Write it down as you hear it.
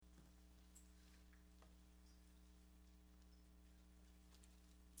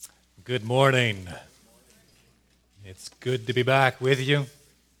Good morning. It's good to be back with you.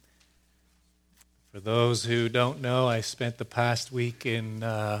 For those who don't know, I spent the past week in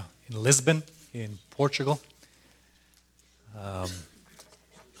Lisbon, in Portugal.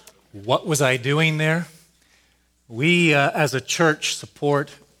 What was I doing there? We, as a church,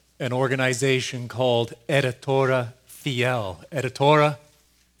 support an organization called Editora Fiel. Editora,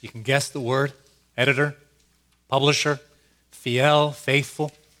 you can guess the word, editor, publisher, fiel,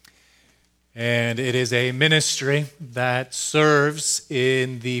 faithful. And it is a ministry that serves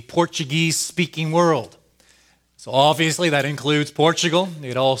in the Portuguese-speaking world. So obviously that includes Portugal.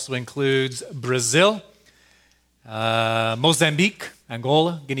 It also includes Brazil, Mozambique,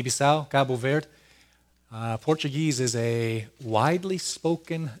 Angola, Guinea-Bissau, Cabo Verde. Portuguese is a widely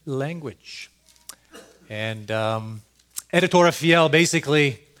spoken language. And Editora Fiel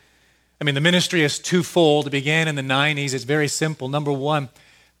basically, the ministry is twofold. It began in the 90s. It's very simple. Number one,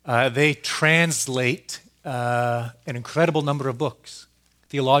 they translate an incredible number of books,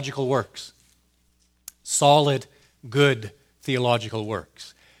 theological works, solid, good theological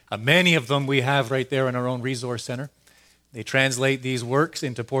works. Many of them we have right there in our own resource center. They translate these works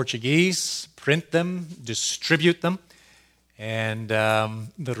into Portuguese, print them, distribute them, and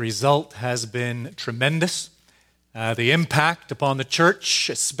the result has been tremendous. The impact upon the church,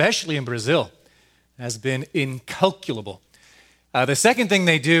 especially in Brazil, has been incalculable. The second thing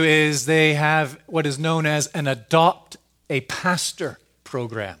they do is they have what is known as an Adopt a Pastor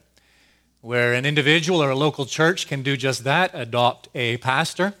program, where an individual or a local church can do just that, adopt a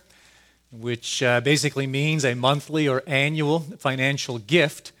pastor, which basically means a monthly or annual financial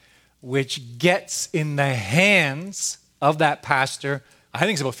gift, which gets in the hands of that pastor, I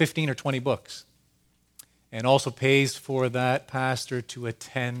think it's about 15 or 20 books, and also pays for that pastor to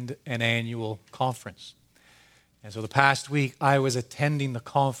attend an annual conference. And so the past week, I was attending the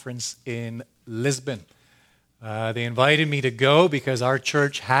conference in Lisbon. They invited me to go because our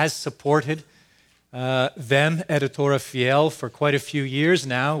church has supported them, Editora Fiel, for quite a few years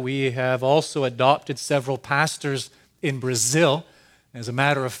now. We have also adopted several pastors in Brazil. As a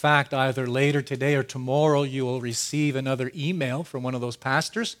matter of fact, either later today or tomorrow, you will receive another email from one of those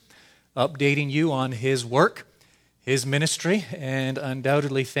pastors updating you on his work, his ministry, and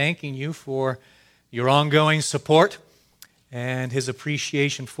undoubtedly thanking you for your ongoing support and his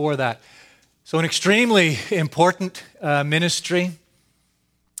appreciation for that. So an extremely important ministry,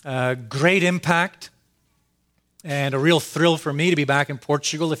 great impact, and a real thrill for me to be back in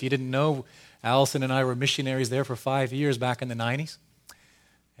Portugal. If you didn't know, Allison and I were missionaries there for 5 years back in the 90s.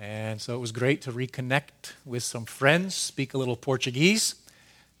 And so it was great to reconnect with some friends, speak a little Portuguese,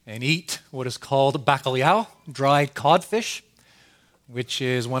 and eat what is called bacalhau, dried codfish, which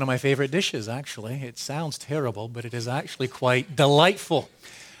is one of my favorite dishes, actually. It sounds terrible, but it is actually quite delightful.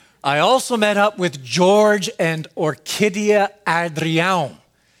 I also met up with George and Orquídea Adrião.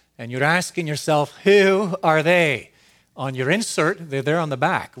 And you're asking yourself, who are they? On your insert, they're there on the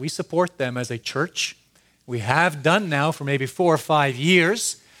back. We support them as a church. We have done now for maybe 4 or 5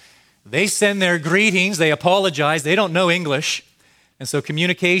 years. They send their greetings. They apologize. They don't know English. And so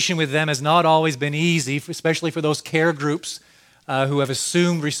communication with them has not always been easy, especially for those care groups who have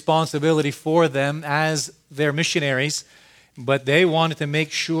assumed responsibility for them as their missionaries, but they wanted to make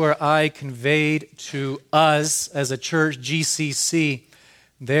sure I conveyed to us as a church, GCC,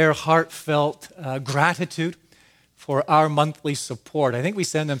 their heartfelt gratitude for our monthly support. I think we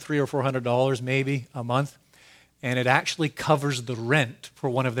send them $300 or $400 maybe a month, and it actually covers the rent for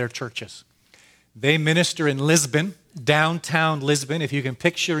one of their churches. They minister in Lisbon, downtown Lisbon. If you can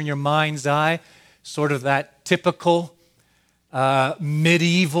picture in your mind's eye sort of that typical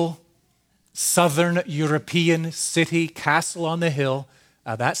medieval southern European city, castle on the hill,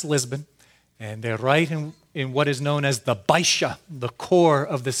 that's Lisbon. And they're right in what is known as the Baixa, the core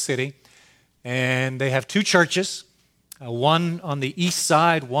of the city. And they have 2 churches, one on the east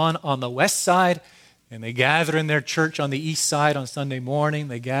side, one on the west side. And they gather in their church on the east side on Sunday morning.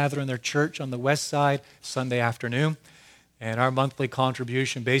 They gather in their church on the west side Sunday afternoon. And our monthly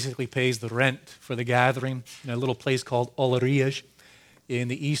contribution basically pays the rent for the gathering in a little place called Olarias in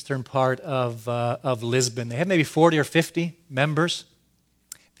the eastern part of Lisbon. They have maybe 40 or 50 members.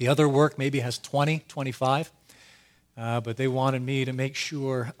 The other work maybe has 20, 25. But they wanted me to make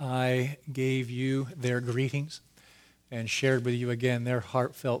sure I gave you their greetings and shared with you again their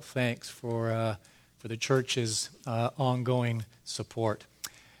heartfelt thanks for the church's ongoing support.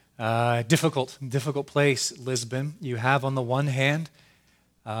 Difficult place, Lisbon. You have on the one hand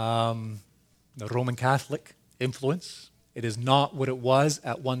the Roman Catholic influence. It is not what it was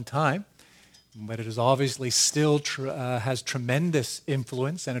at one time. but it is obviously still has tremendous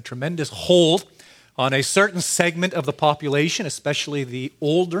influence and a tremendous hold on a certain segment of the population, especially the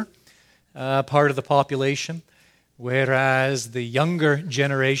older part of the population, whereas the younger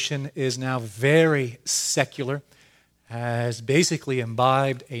generation is now very secular, has basically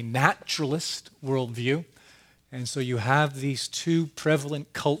imbibed a naturalist worldview. And so you have these two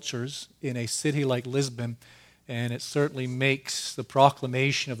prevalent cultures in a city like Lisbon, and it certainly makes the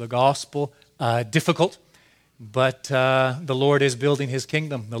proclamation of the gospel difficult. But the Lord is building his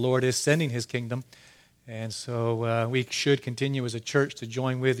kingdom. The Lord is sending his kingdom. And so we should continue as a church to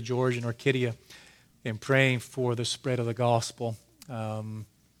join with George and Orchidia in praying for the spread of the gospel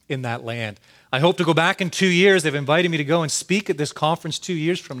in that land. I hope to go back in 2 years. They've invited me to go and speak at this conference 2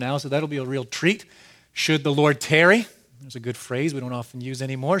 years from now, so that'll be a real treat. Should the Lord tarry, there's a good phrase we don't often use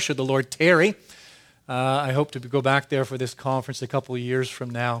anymore, should the Lord tarry, I hope to go back there for this conference a couple of years from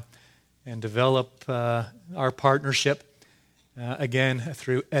now and develop our partnership again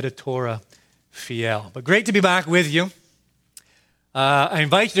through Editora Fiel. But great to be back with you. I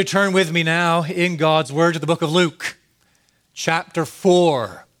invite you to turn with me now in God's Word to the book of Luke, chapter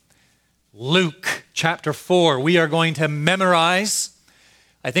 4. Luke, chapter 4. We are going to memorize,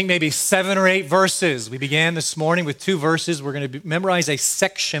 I think maybe 7 or 8 verses. We began this morning with 2 verses. We're going to memorize a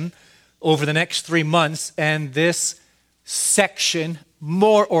section over the next 3 months, and this section,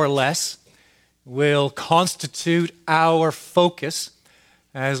 more or less, will constitute our focus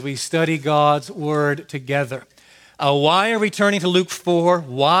as we study God's Word together. Why are we turning to Luke 4?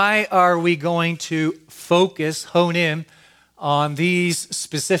 Why are we going to hone in on these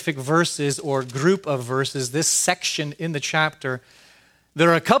specific verses or group of verses, this section in the chapter? There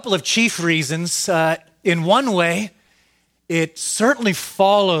are a couple of chief reasons. In one way, it certainly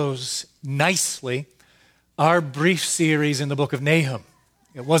follows nicely our brief series in the book of Nahum.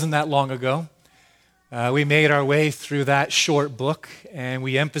 It wasn't that long ago. We made our way through that short book, and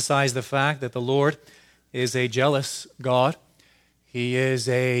we emphasized the fact that the Lord is a jealous God. He is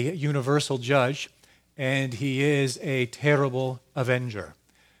a universal judge, and he is a terrible avenger.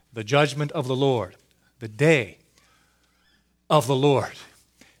 The judgment of the Lord, the day of the Lord.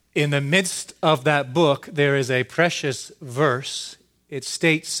 In the midst of that book, there is a precious verse. It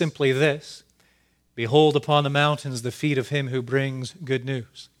states simply this: "Behold upon the mountains the feet of him who brings good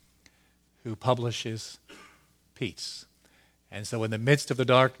news, who publishes peace." And so in the midst of the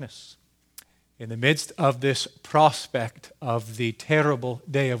darkness, in the midst of this prospect of the terrible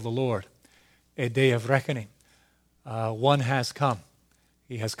day of the Lord, a day of reckoning, one has come.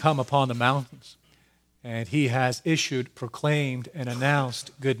 He has come upon the mountains, and he has issued, proclaimed, and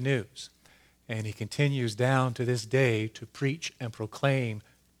announced good news. And he continues down to this day to preach and proclaim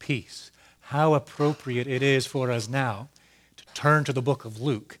peace. How appropriate it is for us now to turn to the book of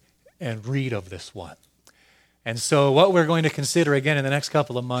Luke and read of this one. And so what we're going to consider again in the next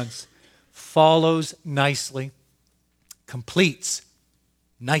couple of months follows nicely, completes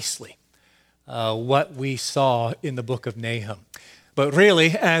nicely what we saw in the book of Nahum. But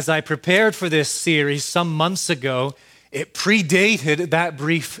really, as I prepared for this series some months ago, it predated that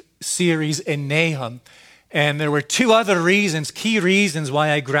brief series in Nahum. And there were 2 other reasons, key reasons,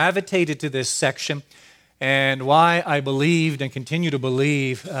 why I gravitated to this section and why I believed and continue to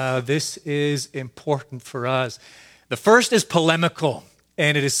believe this is important for us. The first is polemical,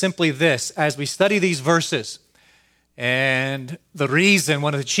 and it is simply this: as we study these verses, and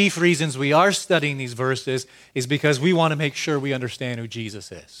one of the chief reasons we are studying these verses is because we want to make sure we understand who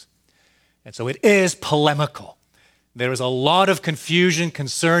Jesus is. And so it is polemical. There is a lot of confusion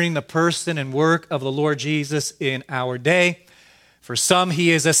concerning the person and work of the Lord Jesus in our day. For some,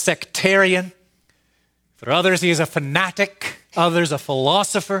 he is a sectarian. For others, he is a fanatic. Others, a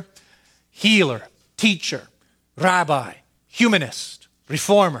philosopher, healer, teacher, rabbi, humanist,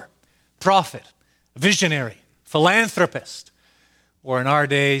 reformer, prophet, visionary, philanthropist, or in our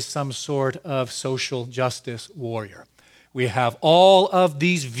days, some sort of social justice warrior. We have all of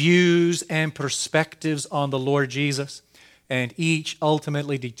these views and perspectives on the Lord Jesus, and each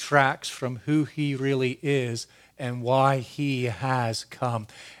ultimately detracts from who he really is and why he has come.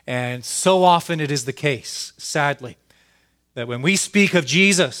 And so often it is the case, sadly, that when we speak of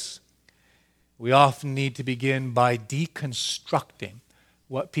Jesus, we often need to begin by deconstructing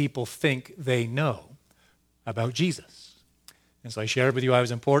what people think they know about Jesus. And so I shared with you, I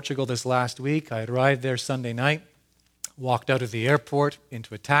was in Portugal this last week. I had arrived there Sunday night, walked out of the airport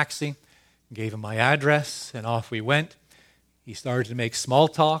into a taxi, gave him my address, and off we went. He started to make small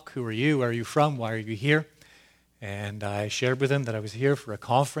talk. Who are you? Where are you from? Why are you here? And I shared with him that I was here for a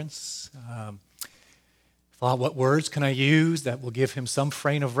conference thought, what words can I use that will give him some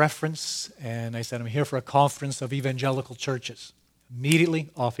frame of reference? And I said, I'm here for a conference of evangelical churches.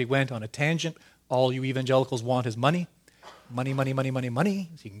 Immediately, off he went on a tangent. All you evangelicals want is money. Money, money, money, money, money.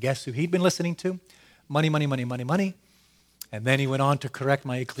 So you can guess who he'd been listening to. Money, money, money, money, money. And then he went on to correct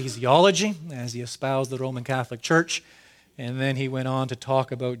my ecclesiology as he espoused the Roman Catholic Church. And then he went on to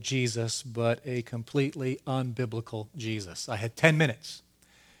talk about Jesus, but a completely unbiblical Jesus. I had 10 minutes.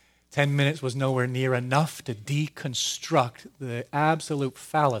 10 minutes was nowhere near enough to deconstruct the absolute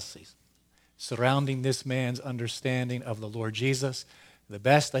fallacies surrounding this man's understanding of the Lord Jesus. The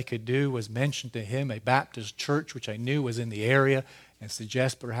best I could do was mention to him a Baptist church, which I knew was in the area, and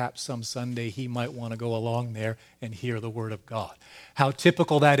suggest perhaps some Sunday he might want to go along there and hear the Word of God. How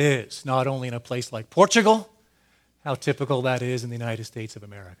typical that is, not only in a place like Portugal, how typical that is in the United States of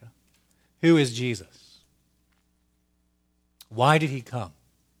America. Who is Jesus? Why did he come?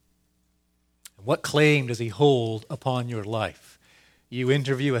 What claim does he hold upon your life? You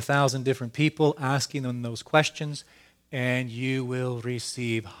interview 1,000 different people asking them those questions, and you will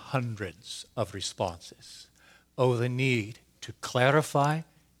receive hundreds of responses. Oh, the need to clarify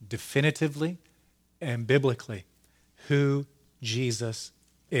definitively and biblically who Jesus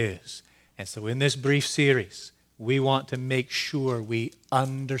is. And so in this brief series, we want to make sure we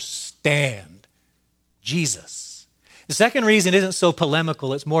understand Jesus. The second reason isn't so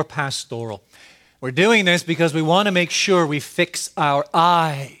polemical, it's more pastoral. We're doing this because we want to make sure we fix our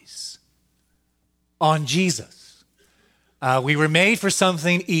eyes on Jesus. We were made for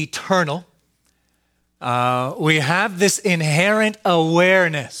something eternal. We have this inherent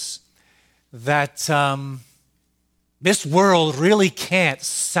awareness that this world really can't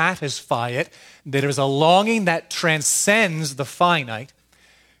satisfy it. There's a longing that transcends the finite,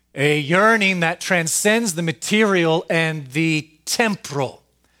 a yearning that transcends the material and the temporal.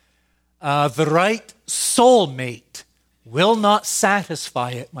 The right soulmate will not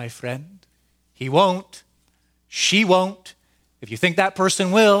satisfy it, my friend. He won't. She won't. If you think that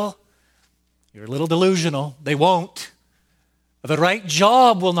person will, you're a little delusional. They won't. The right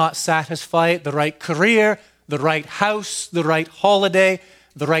job will not satisfy it. The right career, the right house, the right holiday,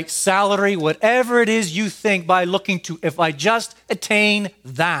 the right salary, whatever it is you think by looking to, if I just attain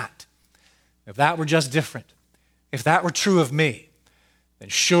that, if that were just different, if that were true of me, then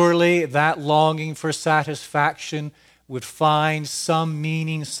surely that longing for satisfaction would find some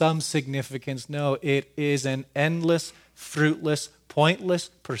meaning, some significance. No, it is an endless, fruitless, pointless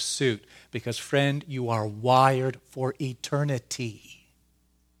pursuit. Because, friend, you are wired for eternity.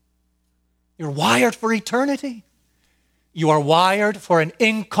 You're wired for eternity. You are wired for an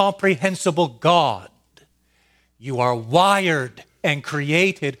incomprehensible God. You are wired and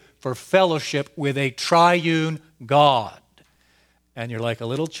created for fellowship with a triune God. And you're like a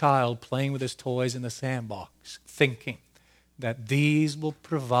little child playing with his toys in the sandbox, thinking that these will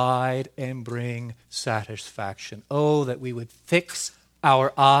provide and bring satisfaction. Oh, that we would fix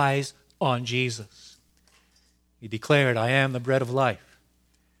our eyes on Jesus. He declared, I am the bread of life.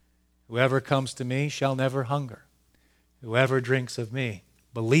 Whoever comes to me shall never hunger. Whoever drinks of me,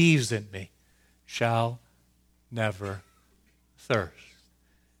 believes in me, shall never thirst.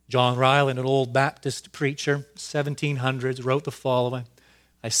 John Ryland, an old Baptist preacher, 1700s, wrote the following: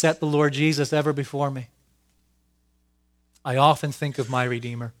 I set the Lord Jesus ever before me. I often think of my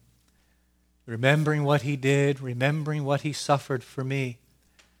Redeemer, remembering what he did, remembering what he suffered for me.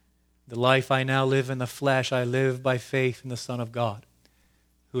 The life I now live in the flesh, I live by faith in the Son of God,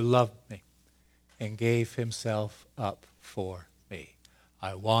 who loved me and gave himself up for me.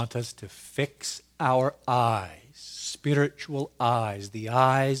 I want us to fix our eyes, spiritual eyes, the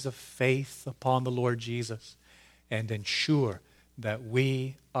eyes of faith upon the Lord Jesus, and ensure that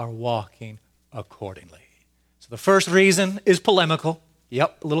we are walking accordingly. So the first reason is polemical.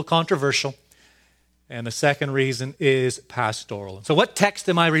 Yep, a little controversial. And the second reason is pastoral. So what text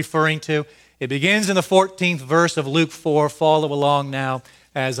am I referring to? It begins in the 14th verse of Luke 4. Follow along now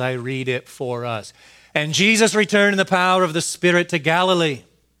as I read it for us. And Jesus returned in the power of the Spirit to Galilee.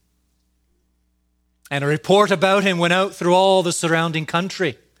 And a report about him went out through all the surrounding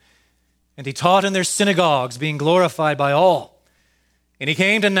country. And he taught in their synagogues, being glorified by all. And he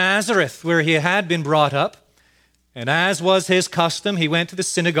came to Nazareth, where he had been brought up. And as was his custom, he went to the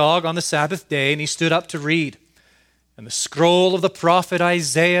synagogue on the Sabbath day, and he stood up to read. And the scroll of the prophet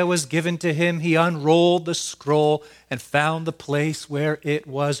Isaiah was given to him. He unrolled the scroll and found the place where it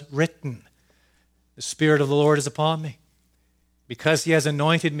was written, The Spirit of the Lord is upon me, because he has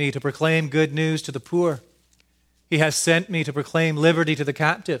anointed me to proclaim good news to the poor. He has sent me to proclaim liberty to the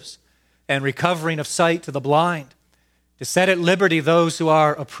captives and recovering of sight to the blind, to set at liberty those who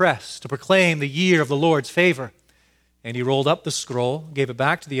are oppressed, to proclaim the year of the Lord's favor. And he rolled up the scroll, gave it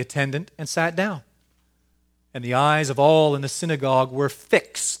back to the attendant, and sat down. And the eyes of all in the synagogue were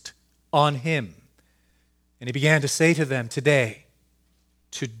fixed on him. And he began to say to them, today,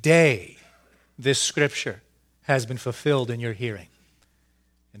 this scripture has been fulfilled in your hearing.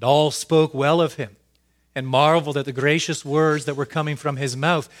 And all spoke well of him and marveled at the gracious words that were coming from his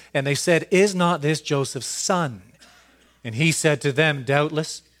mouth. And they said, is not this Joseph's son? And he said to them,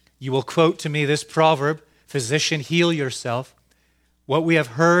 doubtless, you will quote to me this proverb, physician, heal yourself. What we have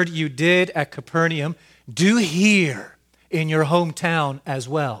heard you did at Capernaum, do here in your hometown as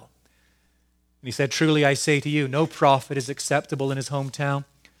well. And he said, truly I say to you, no prophet is acceptable in his hometown.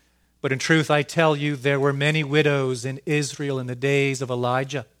 But in truth I tell you, there were many widows in Israel in the days of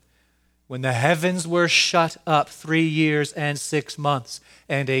Elijah, when the heavens were shut up 3 years and 6 months,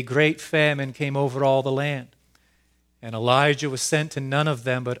 and a great famine came over all the land. And Elijah was sent to none of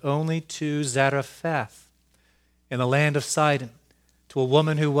them, but only to Zarephath in the land of Sidon, to a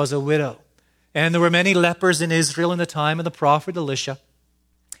woman who was a widow. And there were many lepers in Israel in the time of the prophet Elisha,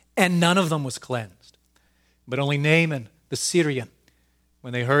 and none of them was cleansed, but only Naaman the Syrian.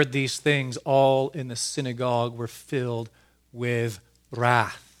 When they heard these things, all in the synagogue were filled with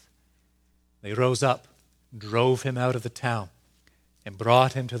wrath. They rose up, drove him out of the town, and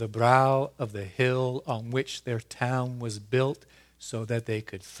brought him to the brow of the hill on which their town was built, so that they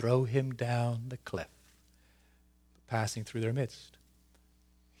could throw him down the cliff. Passing through their midst,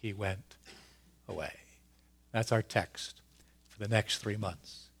 he went away. That's our text for the next 3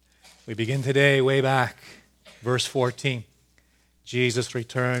 months. We begin today way back, verse 14. Jesus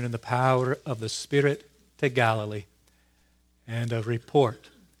returned in the power of the Spirit to Galilee, and a report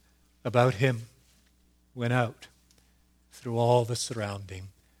about him went out through all the surrounding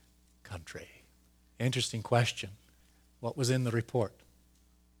country. Interesting question. What was in the report?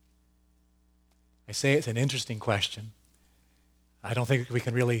 I say it's an interesting question. I don't think we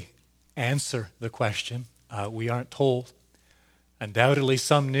can really answer the question. We aren't told. Undoubtedly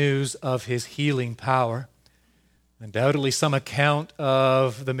some news of his healing power. Undoubtedly some account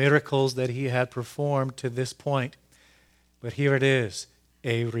of the miracles that he had performed to this point. But here it is,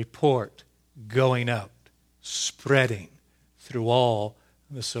 a report going out, spreading through all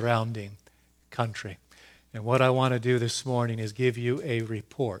the surrounding country. And what I want to do this morning is give you a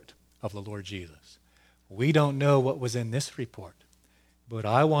report of the Lord Jesus. We don't know what was in this report, but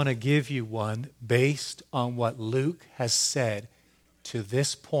I want to give you one based on what Luke has said to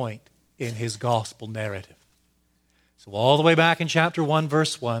this point in his gospel narrative. So all the way back in chapter 1,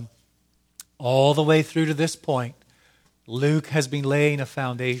 verse 1, all the way through to this point, Luke has been laying a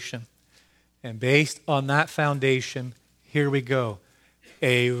foundation. And based on that foundation, here we go.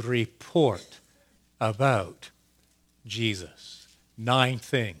 A report about Jesus. 9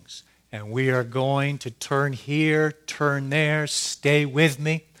 things. And we are going to turn here, turn there, stay with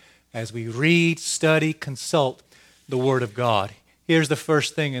me as we read, study, consult the Word of God. Here's the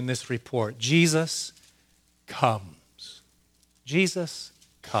first thing in this report. Jesus comes. Jesus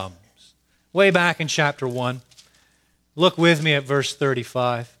comes. Way back in chapter 1, look with me at verse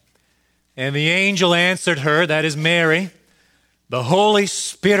 35. And the angel answered her, that is Mary, the Holy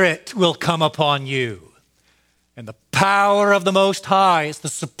Spirit will come upon you. And the power of the Most High, it's the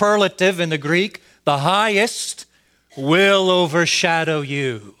superlative in the Greek, the highest, will overshadow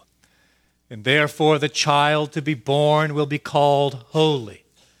you. And therefore the child to be born will be called Holy,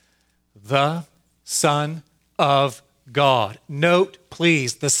 the Son of God. Note,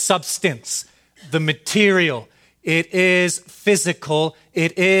 please, the substance, the material. It is physical.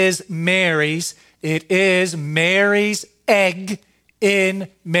 It is Mary's. It is Mary's egg in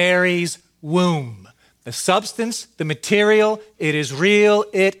Mary's womb. The substance, the material, it is real.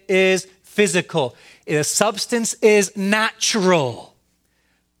 It is physical. The substance is natural,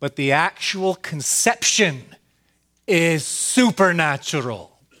 but the actual conception is supernatural.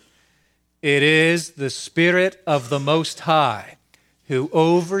 It is the Spirit of the Most High who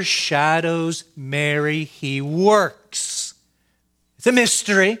overshadows Mary. He works. It's a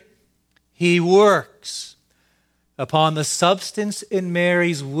mystery. He works upon the substance in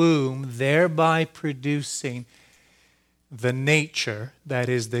Mary's womb, thereby producing the nature, that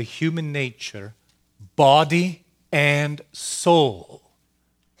is the human nature, body and soul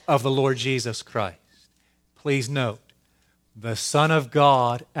of the Lord Jesus Christ. Please note, the Son of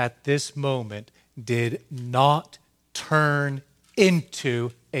God at this moment did not turn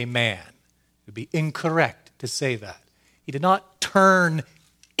into a man. It would be incorrect to say that. He did not turn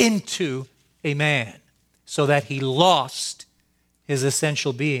into a man so that he lost his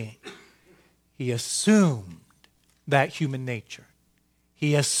essential being. He assumed that human nature.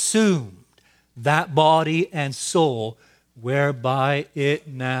 He assumed that body and soul whereby it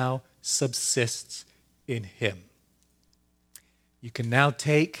now subsists in him. You can now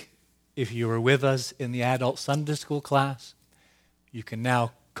take, if you were with us in the adult Sunday school class, you can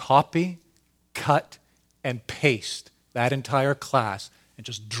now copy, cut, and paste that entire class and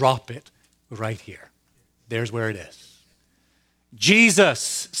just drop it right here. There's where it is.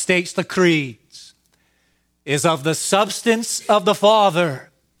 Jesus, states the creeds, is of the substance of the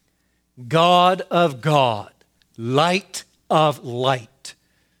Father, God of God, light of light,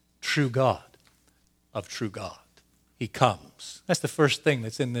 true God of true God. He comes. That's the first thing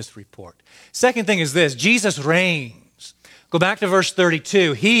that's in this report. Second thing is this: Jesus reigns. Go back to verse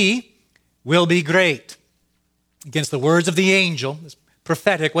 32. He will be great. Against the words of the angel, it's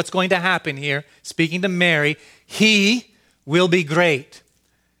prophetic, what's going to happen here, speaking to Mary, he will be great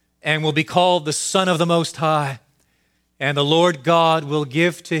and will be called the Son of the Most High. And the Lord God will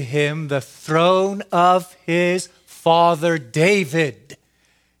give to him the throne of his father David,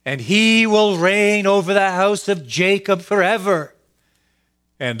 and he will reign over the house of Jacob forever.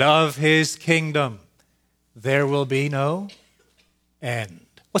 And of his kingdom there will be no end.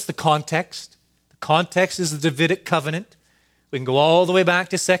 What's the context? The context is the Davidic covenant. We can go all the way back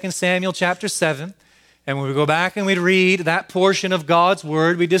to 2 Samuel chapter 7. And when we go back and we read that portion of God's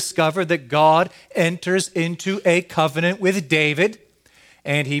word, we discover that God enters into a covenant with David,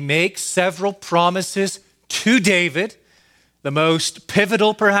 and he makes several promises to David. The most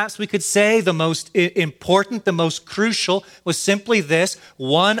pivotal, perhaps we could say, the most important, the most crucial was simply this: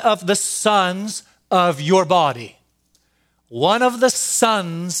 one of the sons of your body. One of the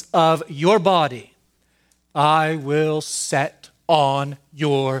sons of your body I will set on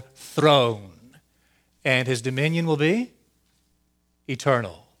your throne, and his dominion will be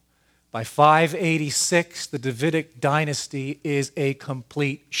eternal. By 586, the Davidic dynasty is a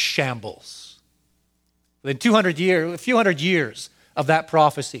complete shambles. Within a few hundred years of that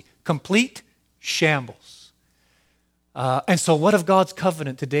prophecy, complete shambles. And so what of God's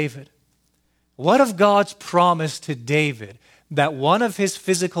covenant to David? What of God's promise to David that one of his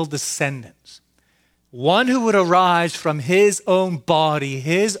physical descendants, one who would arise from his own body,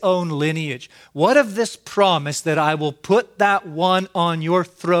 his own lineage, what of this promise that I will put that one on your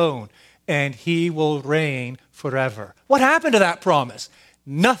throne and he will reign forever? What happened to that promise?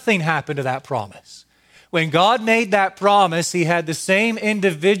 Nothing happened to that promise. When God made that promise, he had the same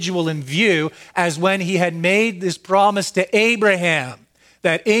individual in view as when he had made this promise to Abraham,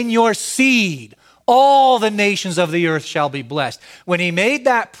 that in your seed all the nations of the earth shall be blessed. When he made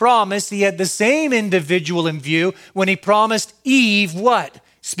that promise, he had the same individual in view when he promised Eve what?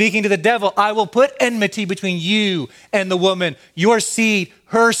 Speaking to the devil, I will put enmity between you and the woman, your seed,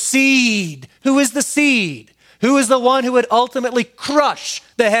 her seed. Who is the seed? Who is the one who would ultimately crush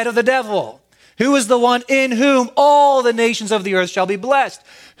the head of the devil? Who is the one in whom all the nations of the earth shall be blessed?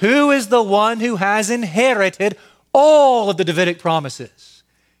 Who is the one who has inherited all of the Davidic promises?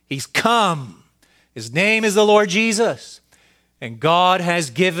 He's come. His name is the Lord Jesus. And God has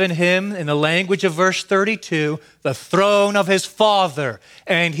given him, in the language of verse 32, the throne of his Father.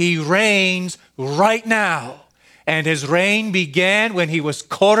 And he reigns right now. And his reign began when he was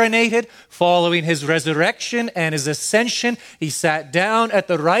coronated, following his resurrection and his ascension. He sat down at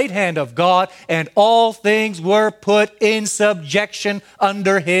the right hand of God, and all things were put in subjection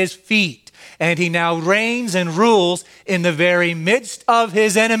under his feet. And he now reigns and rules in the very midst of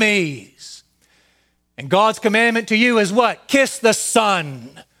his enemies. And God's commandment to you is what? Kiss the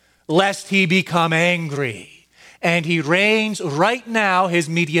Son, lest he become angry. And he reigns right now, his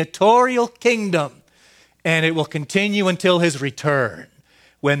mediatorial kingdom. And it will continue until his return,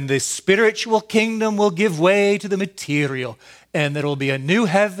 when the spiritual kingdom will give way to the material, and there will be a new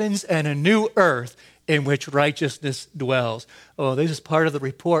heavens and a new earth in which righteousness dwells. Oh, this is part of the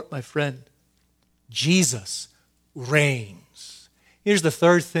report, my friend. Jesus reigns. Here's the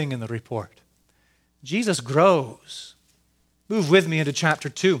third thing in the report. Jesus grows. Move with me into chapter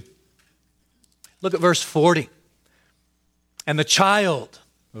 2. Look at verse 40. And the child,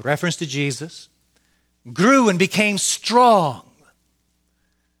 a reference to Jesus, grew and became strong,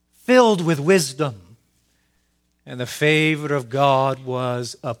 filled with wisdom, and the favor of God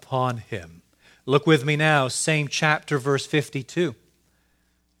was upon him. Look with me now, same chapter, verse 52.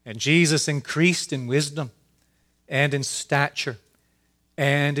 And Jesus increased in wisdom and in stature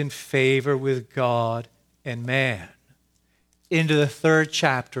and in favor with God and man. Into the third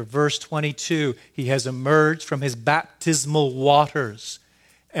chapter, verse 22, he has emerged from his baptismal waters.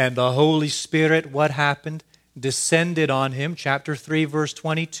 And the Holy Spirit, what happened? Descended on him, chapter 3, verse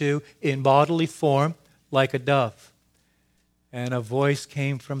 22, in bodily form like a dove. And a voice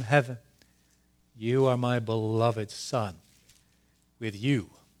came from heaven. You are my beloved Son. With you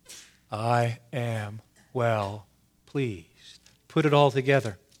I am well pleased. Put it all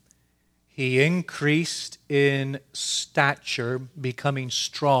together. He increased in stature, becoming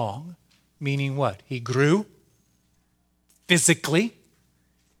strong, meaning what? He grew physically.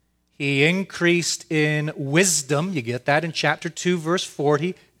 He increased in wisdom. You get that in chapter 2, verse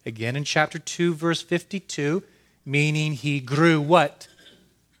 40. Again in chapter 2, verse 52. Meaning he grew what?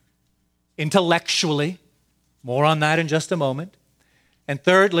 Intellectually. More on that in just a moment. And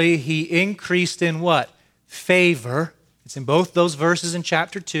thirdly, he increased in what? Favor. It's in both those verses in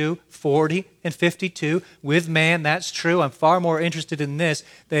chapter 2, 40 and 52. With man, that's true. I'm far more interested in this,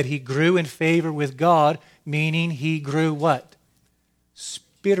 that he grew in favor with God, meaning he grew what?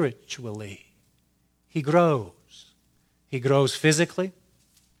 Spiritually. He grows. He grows physically.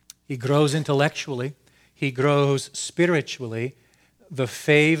 He grows intellectually. He grows spiritually. The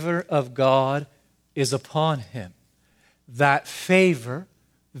favor of God is upon him. That favor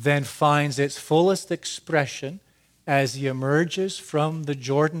then finds its fullest expression as he emerges from the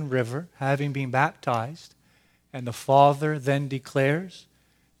Jordan River, having been baptized, and the Father then declares,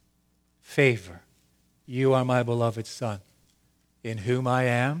 favor, you are my beloved Son, in whom I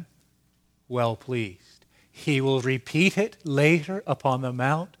am well pleased. He will repeat it later upon the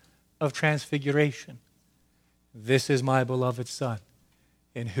Mount of Transfiguration. This is my beloved Son,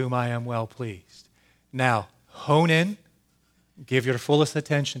 in whom I am well pleased. Now, hone in, give your fullest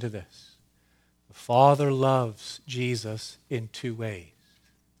attention to this. The Father loves Jesus in two ways.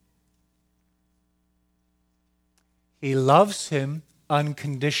 He loves him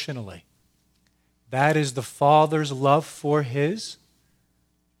unconditionally. That is the Father's love for his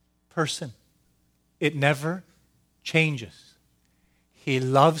person. It never changes. He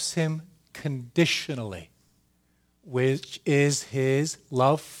loves him conditionally, which is his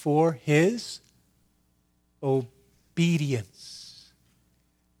love for his obedience.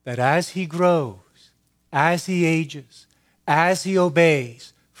 That as he grows, as he ages, as he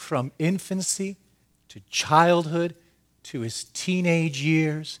obeys, from infancy to childhood to his teenage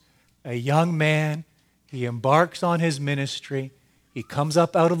years, a young man, he embarks on his ministry. He comes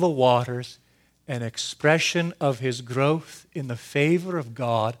up out of the waters, an expression of his growth in the favor of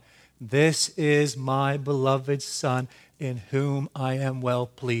God. This is my beloved Son, in whom I am well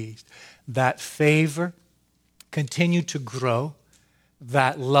pleased. That favor continued to grow.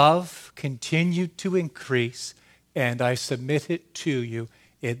 That love continued to increase. And I submit it to you,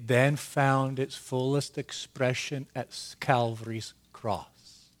 it then found its fullest expression at Calvary's cross.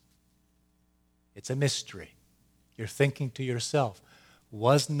 It's a mystery. You're thinking to yourself,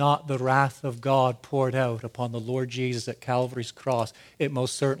 was not the wrath of God poured out upon the Lord Jesus at Calvary's cross? It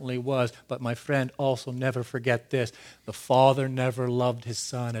most certainly was. But my friend, also never forget this. The Father never loved his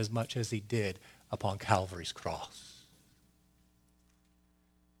Son as much as he did upon Calvary's cross.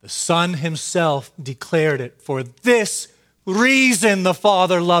 The Son himself declared it. For this reason the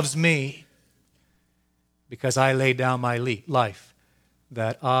Father loves me, because I lay down my life,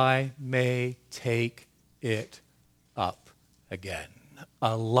 that I may take it up again.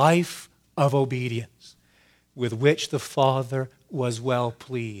 A life of obedience with which the Father was well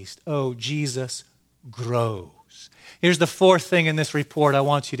pleased. Oh, Jesus grows. Here's the fourth thing in this report I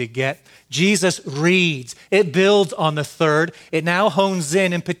want you to get. Jesus reads. It builds on the third. It now hones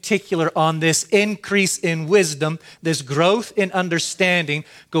in particular on this increase in wisdom, this growth in understanding.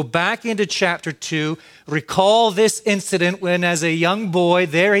 Go back into chapter 2. Recall this incident when, as a young boy,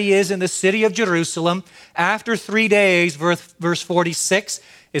 there he is in the city of Jerusalem. After 3 days, verse 46,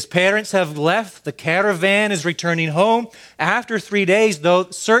 his parents have left. The caravan is returning home. After 3 days,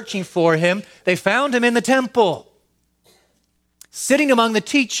 though, searching for him, they found him in the temple, sitting among the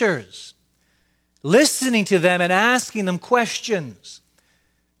teachers, listening to them and asking them questions.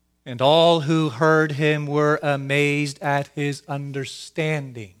 And all who heard him were amazed at his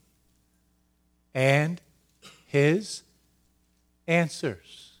understanding and his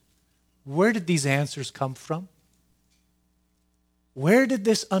answers. Where did these answers come from? Where did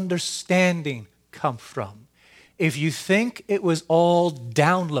this understanding come from? If you think it was all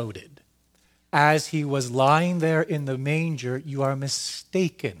downloaded as he was lying there in the manger, you are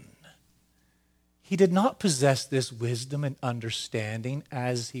mistaken. He did not possess this wisdom and understanding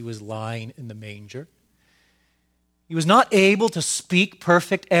as he was lying in the manger. He was not able to speak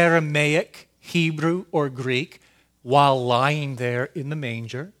perfect Aramaic, Hebrew, or Greek while lying there in the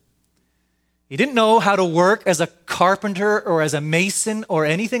manger. He didn't know how to work as a carpenter or as a mason or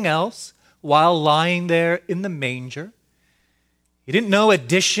anything else while lying there in the manger. He He didn't know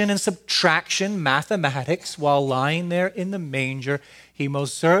addition and subtraction, mathematics, while lying there in the manger. He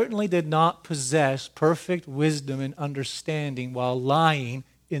most certainly did not possess perfect wisdom and understanding while lying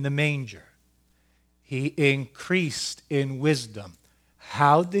in the manger. He increased in wisdom.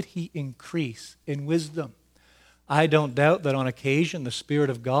 How did he increase in wisdom? I don't doubt that on occasion the Spirit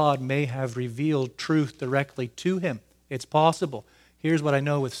of God may have revealed truth directly to him. It's possible. Here's what I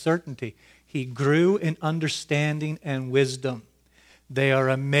know with certainty. He grew in understanding and wisdom. They are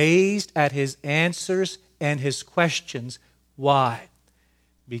amazed at his answers and his questions. Why?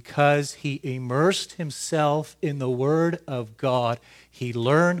 Because he immersed himself in the Word of God. He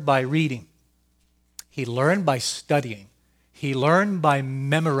learned by reading. He learned by studying. He learned by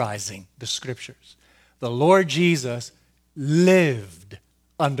memorizing the Scriptures. The Lord Jesus lived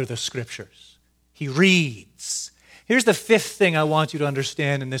under the Scriptures. He reads. Here's the fifth thing I want you to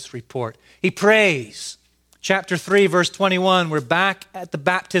understand in this report. He prays. Chapter 3, verse 21, we're back at the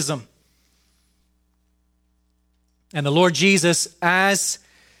baptism. And the Lord Jesus, as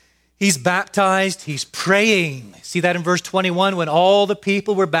he's baptized, he's praying. See that in verse 21, when all the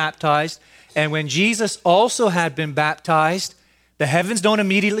people were baptized, and when Jesus also had been baptized, the heavens don't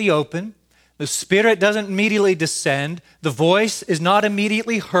immediately open, the Spirit doesn't immediately descend, the voice is not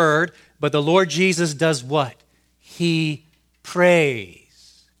immediately heard, but the Lord Jesus does what? He prays.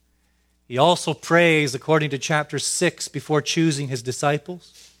 He also prays, according to chapter 6, before choosing his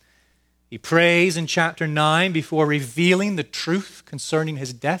disciples. He prays in chapter 9 before revealing the truth concerning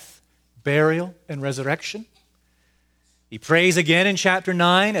his death, burial, and resurrection. He prays again in chapter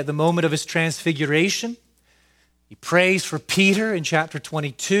 9 at the moment of his transfiguration. He prays for Peter in chapter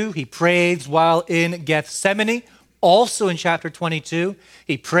 22. He prays while in Gethsemane, also in chapter 22.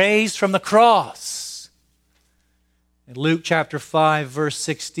 He prays from the cross. In Luke chapter 5, verse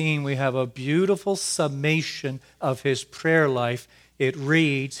 16, we have a beautiful summation of his prayer life. It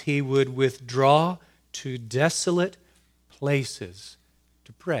reads, he would withdraw to desolate places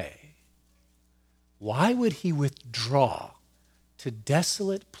to pray. Why would he withdraw to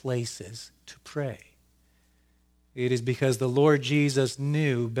desolate places to pray? It is because the Lord Jesus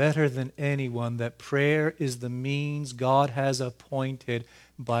knew better than anyone that prayer is the means God has appointed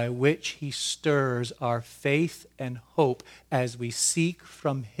by which he stirs our faith and hope as we seek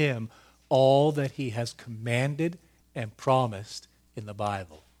from him all that he has commanded and promised in the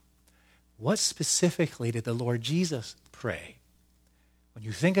Bible. What specifically did the Lord Jesus pray? When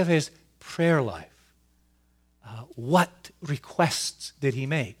you think of his prayer life, what requests did he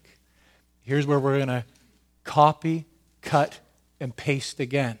make? Here's where we're going to copy, cut, and paste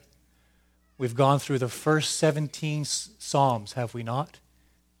again. We've gone through the first 17 Psalms, have we not?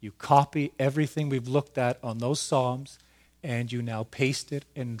 You copy everything we've looked at on those Psalms, and you now paste it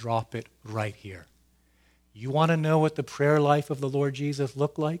and drop it right here. You want to know what the prayer life of the Lord Jesus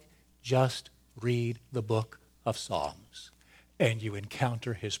looked like? Just read the book of Psalms, and you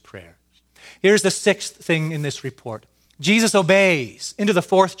encounter his prayers. Here's the sixth thing in this report. Jesus obeys. Into the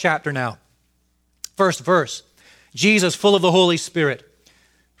 4th chapter now. First verse. Jesus, full of the Holy Spirit,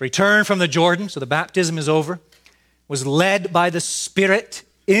 returned from the Jordan, so the baptism is over, was led by the Spirit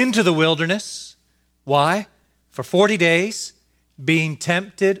into the wilderness. Why? For 40 days, being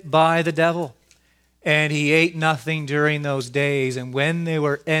tempted by the devil. And he ate nothing during those days. And when they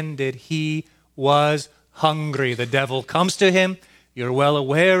were ended, he was hungry. The devil comes to him. You're well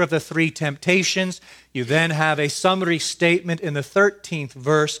aware of the 3 temptations. You then have a summary statement in the 13th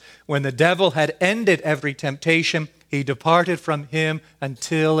verse. When the devil had ended every temptation, he departed from him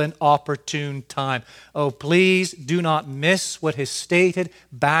until an opportune time. Oh, please do not miss what is stated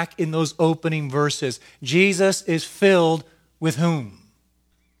back in those opening verses. Jesus is filled with whom?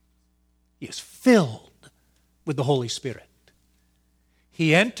 He is filled with the Holy Spirit.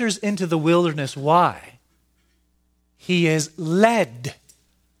 He enters into the wilderness. Why? He is led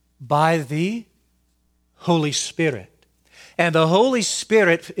by the Holy Spirit. And the Holy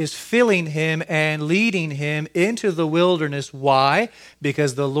Spirit is filling him and leading him into the wilderness. Why?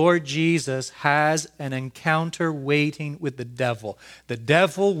 Because the Lord Jesus has an encounter waiting with the devil. The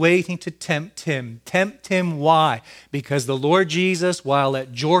devil waiting to tempt him. Tempt him why? Because the Lord Jesus, while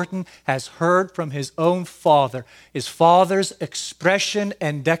at Jordan, has heard from his own Father, his Father's expression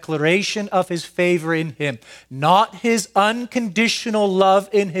and declaration of his favor in him. Not his unconditional love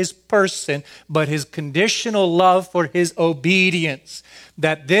in his person, but his conditional love for his obedience.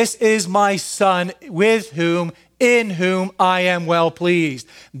 That this is my Son in whom I am well pleased.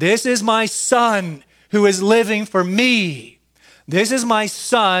 This is my Son who is living for me. This is my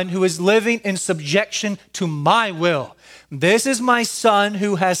Son who is living in subjection to my will. This is my Son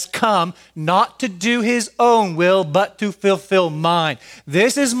who has come not to do his own will, but to fulfill mine.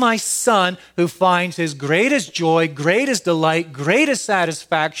 This is my Son who finds his greatest joy, greatest delight, greatest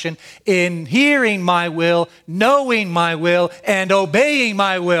satisfaction in hearing my will, knowing my will, and obeying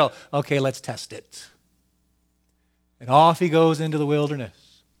my will. Okay, let's test it. And off he goes into the wilderness.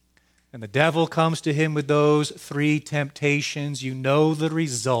 And the devil comes to him with those 3 temptations. You know the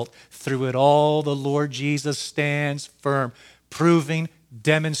result. Through it all, the Lord Jesus stands firm, proving,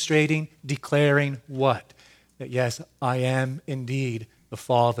 demonstrating, declaring what? That yes, I am indeed the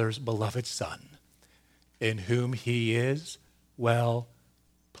Father's beloved Son, in whom he is well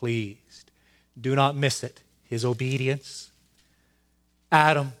pleased. Do not miss it. His obedience.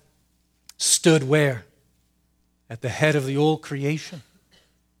 Adam stood where? At the head of the old creation.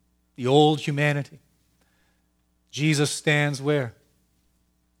 The old humanity. Jesus stands where?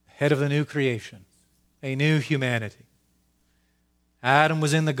 Head of the new creation. A new humanity. Adam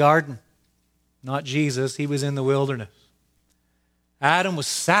was in the garden. Not Jesus. He was in the wilderness. Adam was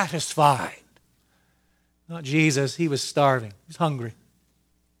satisfied. Not Jesus. He was starving. He was hungry.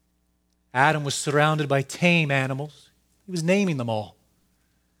 Adam was surrounded by tame animals. He was naming them all.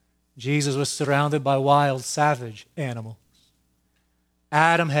 Jesus was surrounded by wild, savage animals.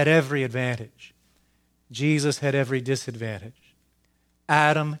 Adam had every advantage. Jesus had every disadvantage.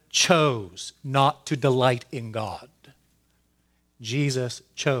 Adam chose not to delight in God. Jesus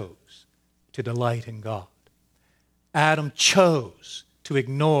chose to delight in God. Adam chose to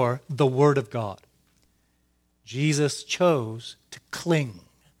ignore the Word of God. Jesus chose to cling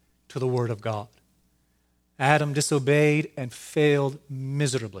to the Word of God. Adam disobeyed and failed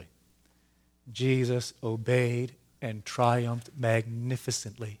miserably. Jesus obeyed and triumphed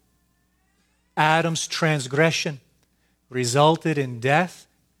magnificently. Adam's transgression resulted in death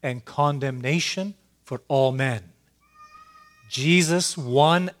and condemnation for all men. Jesus'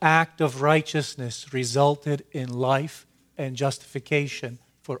 one act of righteousness resulted in life and justification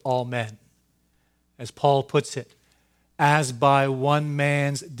for all men. As Paul puts it, as by one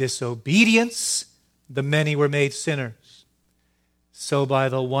man's disobedience, the many were made sinners, so by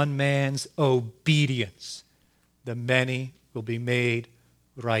the one man's obedience, the many will be made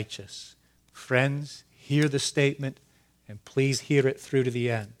righteous. Friends, hear the statement, and please hear it through to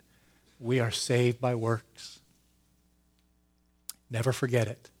the end. We are saved by works. Never forget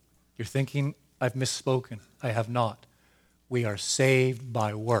it. You're thinking, I've misspoken. I have not. We are saved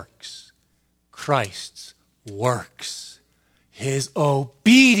by works. Christ's works. His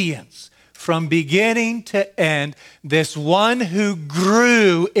obedience from beginning to end. This one who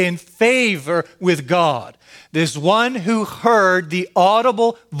grew in favor with God. This one who heard the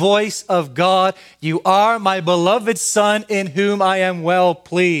audible voice of God, you are my beloved Son in whom I am well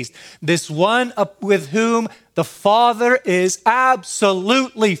pleased. This one with whom the Father is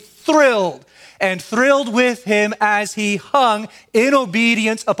absolutely thrilled, and thrilled with him as he hung in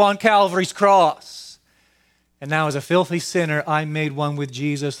obedience upon Calvary's cross. And now as a filthy sinner, I made one with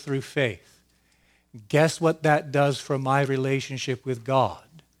Jesus through faith. Guess what that does for my relationship with God?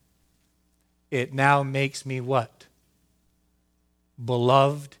 It now makes me what?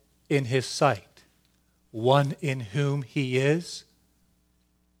 Beloved in his sight. One in whom he is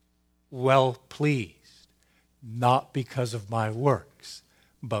well pleased. Not because of my works,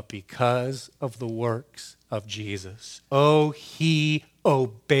 but because of the works of Jesus. Oh, he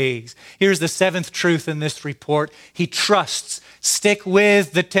obeys. Here's the 7th truth in this report. He trusts. Stick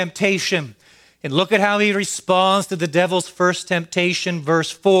with the temptation. And look at how he responds to the devil's first temptation.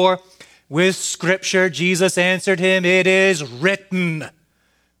 Verse 4. With Scripture, Jesus answered him, it is written,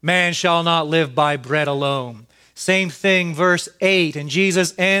 man shall not live by bread alone. Same thing, verse 8. And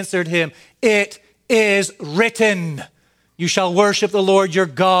Jesus answered him, it is written, you shall worship the Lord your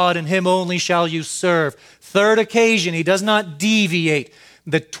God, and him only shall you serve. Third occasion, he does not deviate.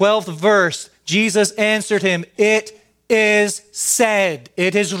 The 12th verse, Jesus answered him, it is said,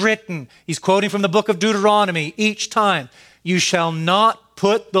 it is written. He's quoting from the book of Deuteronomy each time. You shall not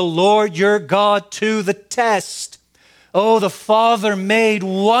put the Lord your God to the test. Oh, the Father made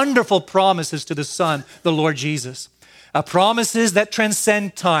wonderful promises to the Son, the Lord Jesus. Promises that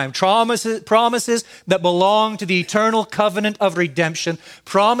transcend time, promises that belong to the eternal covenant of redemption,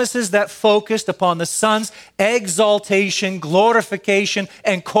 promises that focused upon the Son's exaltation, glorification,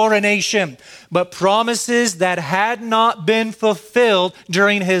 and coronation, but promises that had not been fulfilled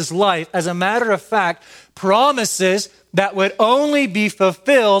during his life. As a matter of fact, promises that would only be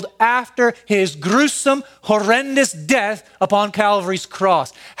fulfilled after his gruesome, horrendous death upon Calvary's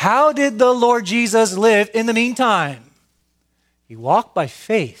cross. How did the Lord Jesus live in the meantime? He walked by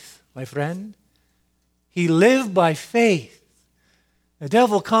faith, my friend. He lived by faith. The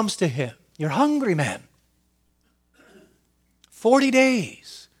devil comes to him. You're hungry, man. 40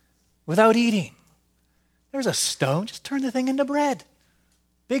 days without eating. There's a stone. Just turn the thing into bread.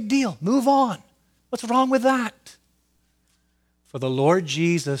 Big deal. Move on. What's wrong with that? For the Lord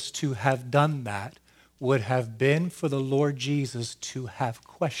Jesus to have done that would have been for the Lord Jesus to have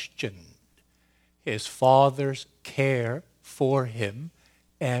questioned his Father's care for him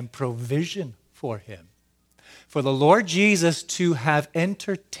and provision for him. For the Lord Jesus to have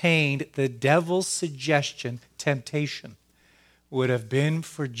entertained the devil's suggestion, temptation, would have been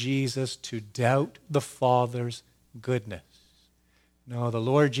for Jesus to doubt the Father's goodness. No, the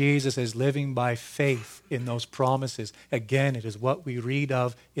Lord Jesus is living by faith in those promises. Again, it is what we read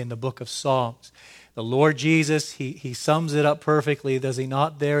of in the book of Psalms. The Lord Jesus, he sums it up perfectly, does he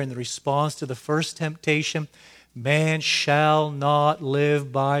not, there in the response to the first temptation? Man shall not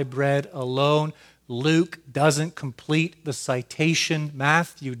live by bread alone. Luke doesn't complete the citation.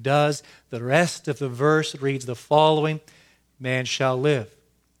 Matthew does. The rest of the verse reads the following: man shall live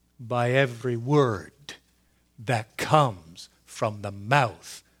by every word that comes from the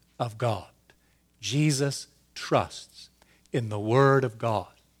mouth of God. Jesus trusts in the Word of God.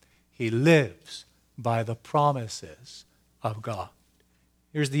 He lives by the promises of God.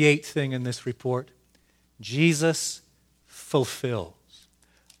 Here's the 8th thing in this report. Jesus fulfills.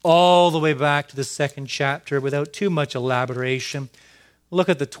 All the way back to the 2nd chapter without too much elaboration. Look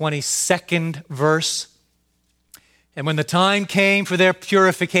at the 22nd verse. And when the time came for their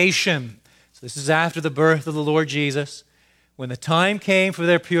purification, so this is after the birth of the Lord Jesus, when the time came for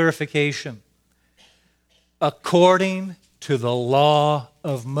their purification, according to the law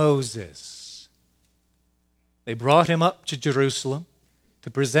of Moses, they brought him up to Jerusalem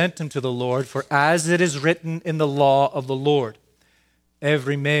to present him to the Lord, for as it is written in the law of the Lord,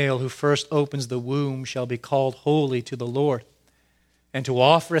 every male who first opens the womb shall be called holy to the Lord, and to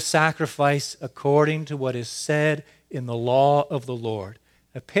offer a sacrifice according to what is said in the law of the Lord,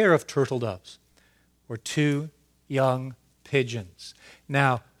 a pair of turtle doves or 2 young pigeons.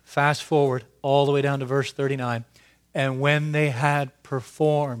 Now, fast forward all the way down to verse 39. And when they had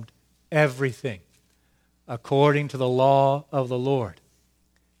performed everything according to the law of the Lord,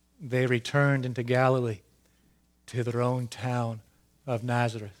 they returned into Galilee to their own town of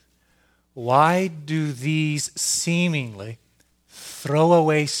Nazareth. Why do these seemingly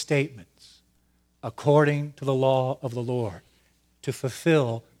throwaway statements, according to the law of the Lord, to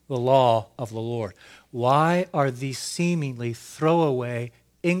fulfill the law of the Lord? Why are these seemingly throwaway,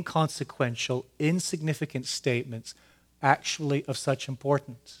 inconsequential, insignificant statements actually of such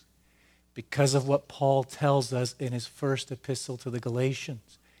importance? Because of what Paul tells us in his first epistle to the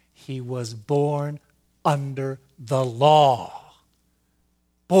Galatians. He was born under the law.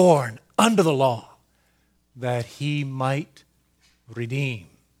 Born under the law, that he might redeem,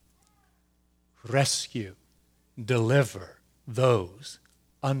 rescue, deliver those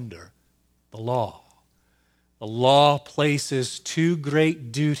under the law. The law places 2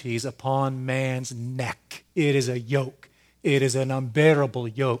 great duties upon man's neck. It is a yoke. It is an unbearable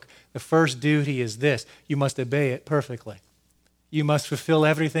yoke. The first duty is this: you must obey it perfectly. You must fulfill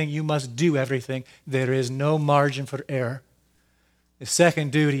everything. You must do everything. There is no margin for error. The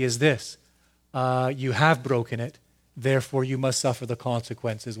second duty is this: you have broken it, therefore you must suffer the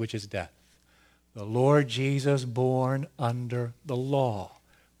consequences, which is death. The Lord Jesus born under the law,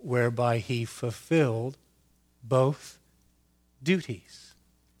 whereby he fulfilled both duties.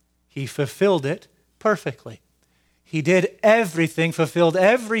 He fulfilled it perfectly. He did everything, fulfilled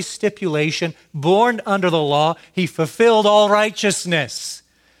every stipulation, born under the law. He fulfilled all righteousness.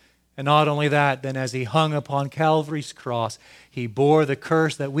 And not only that, then as he hung upon Calvary's cross, he bore the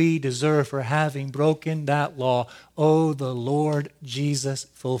curse that we deserve for having broken that law. Oh, the Lord Jesus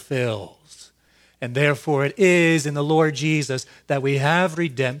fulfills. And therefore it is in the Lord Jesus that we have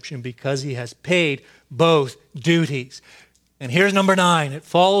redemption, because he has paid both duties. And here's number 9. It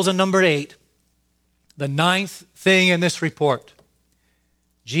follows on number 8. The 9th thing in this report: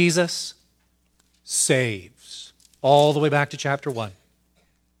 Jesus saves. All the way back to chapter 1.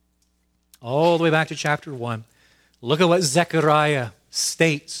 All the way back to chapter 1. Look at what Zechariah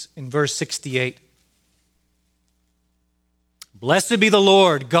states in verse 68. Blessed be the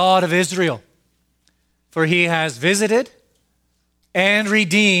Lord, God of Israel, for he has visited and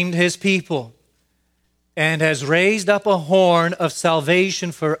redeemed his people, and has raised up a horn of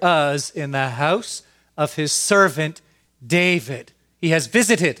salvation for us in the house of his servant David. He has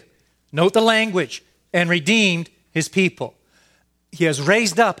visited, note the language, and redeemed his people. He has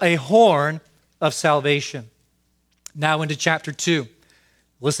raised up a horn of salvation. Now into chapter 2.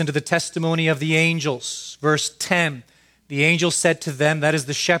 Listen to the testimony of the angels. Verse 10, the angel said to them, that is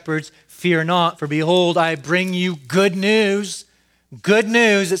the shepherds, fear not, for behold, I bring you good news. Good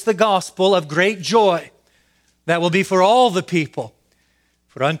news, it's the gospel of great joy that will be for all the people.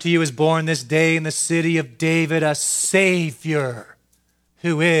 For unto you is born this day in the city of David a Savior,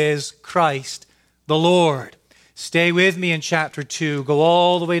 who is Christ the Lord. Stay with me in chapter 2. Go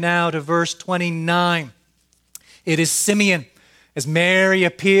all the way now to verse 29. It is Simeon, as Mary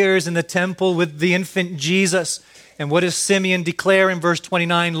appears in the temple with the infant Jesus. And what does Simeon declare in verse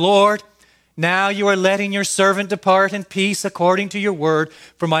 29? Lord, now you are letting your servant depart in peace according to your word,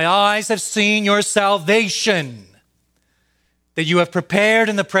 for my eyes have seen your salvation, that you have prepared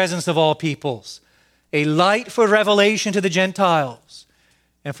in the presence of all peoples, a light for revelation to the Gentiles,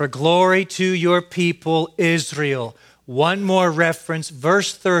 and for glory to your people Israel. One more reference,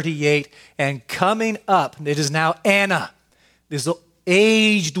 verse 38, and coming up, it is now Anna, this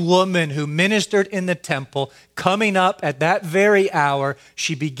aged woman who ministered in the temple. Coming up at that very hour,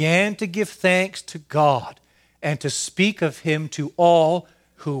 she began to give thanks to God and to speak of him to all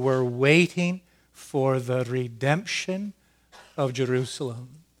who were waiting for the redemption of Jerusalem.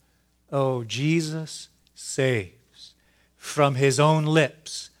 Oh, Jesus saves from his own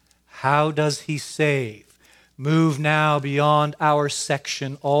lips. How does he save? Move now beyond our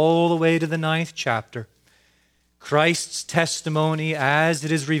section all the way to the 9th chapter. Christ's testimony as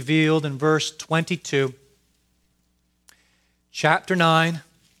it is revealed in verse 22. Chapter 9,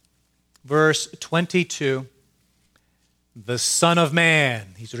 verse 22. The Son of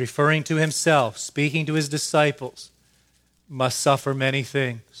Man, he's referring to himself, speaking to his disciples, must suffer many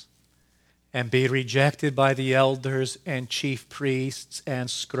things and be rejected by the elders and chief priests and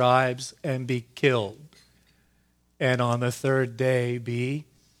scribes and be killed, and on the third day be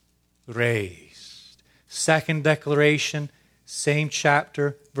raised. Second declaration, same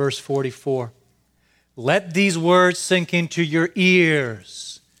chapter, verse 44. Let these words sink into your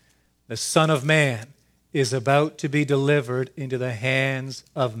ears. The Son of Man is about to be delivered into the hands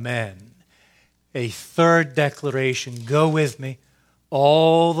of men. A third declaration, go with me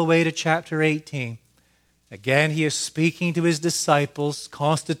all the way to chapter 18. Again, he is speaking to his disciples,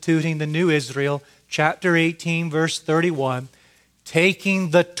 constituting the new Israel. Chapter 18, verse 31.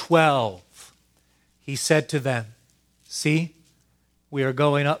 Taking the 12, he said to them, see, we are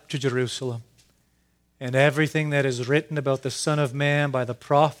going up to Jerusalem, and everything that is written about the Son of Man by the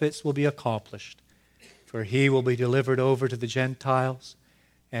prophets will be accomplished. For he will be delivered over to the Gentiles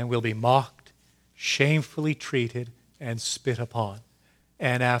and will be mocked, shamefully treated, and spit upon.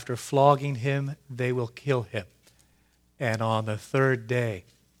 And after flogging him, they will kill him. And on the third day,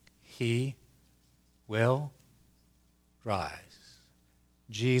 he will rise.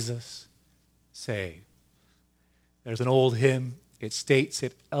 Jesus saved. There's an old hymn. It states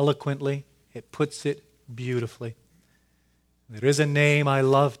it eloquently. It puts it beautifully. There is a name I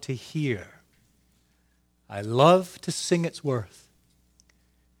love to hear. I love to sing its worth.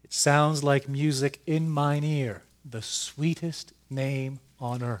 It sounds like music in mine ear, the sweetest name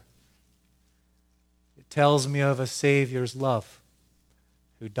on earth. It tells me of a Savior's love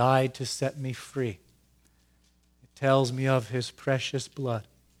who died to set me free. It tells me of his precious blood,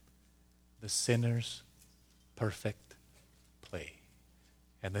 the sinner's perfect plea.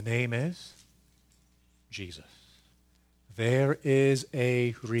 And the name is Jesus. There is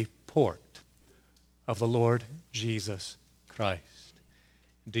a report of the Lord Jesus Christ.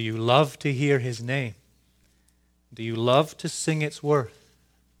 Do you love to hear his name? Do you love to sing its worth?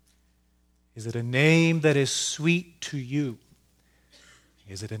 Is it a name that is sweet to you?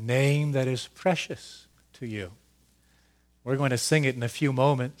 Is it a name that is precious to you? We're going to sing it in a few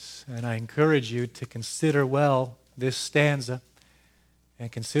moments, and I encourage you to consider well this stanza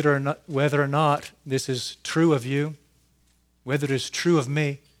and consider whether or not this is true of you, whether it is true of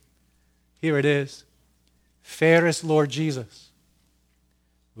me. Here it is. Fairest Lord Jesus,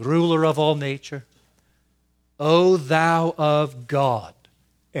 ruler of all nature, O thou of God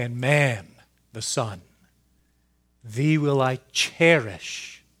and man the Son, thee will I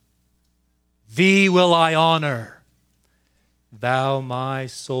cherish, thee will I honor, thou my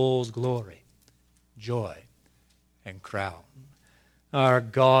soul's glory, joy, and crown. Our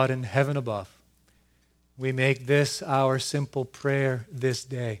God in heaven above, we make this our simple prayer this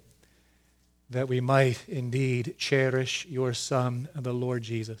day, that we might indeed cherish your Son, the Lord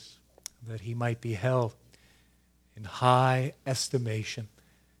Jesus, that he might be held in high estimation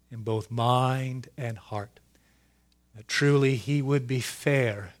in both mind and heart, that truly he would be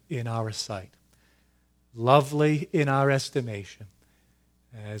fair in our sight, lovely in our estimation,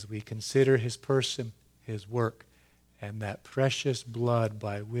 as we consider his person, his work, and that precious blood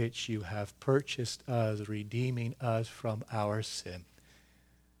by which you have purchased us, redeeming us from our sin.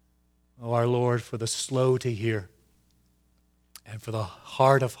 O our Lord, for the slow to hear, and for the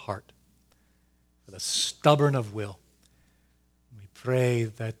hard of heart, for the stubborn of will, we pray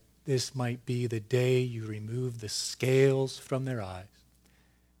that this might be the day you remove the scales from their eyes.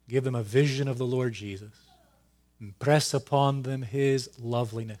 Give them a vision of the Lord Jesus. Impress upon them his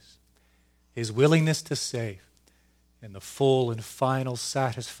loveliness, his willingness to save, and the full and final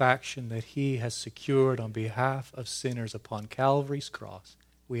satisfaction that he has secured on behalf of sinners upon Calvary's cross.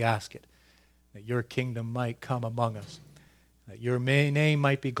 We ask it, that your kingdom might come among us, that your name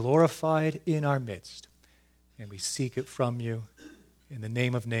might be glorified in our midst. And we seek it from you in the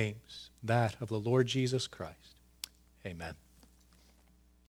name of names, that of the Lord Jesus Christ. Amen.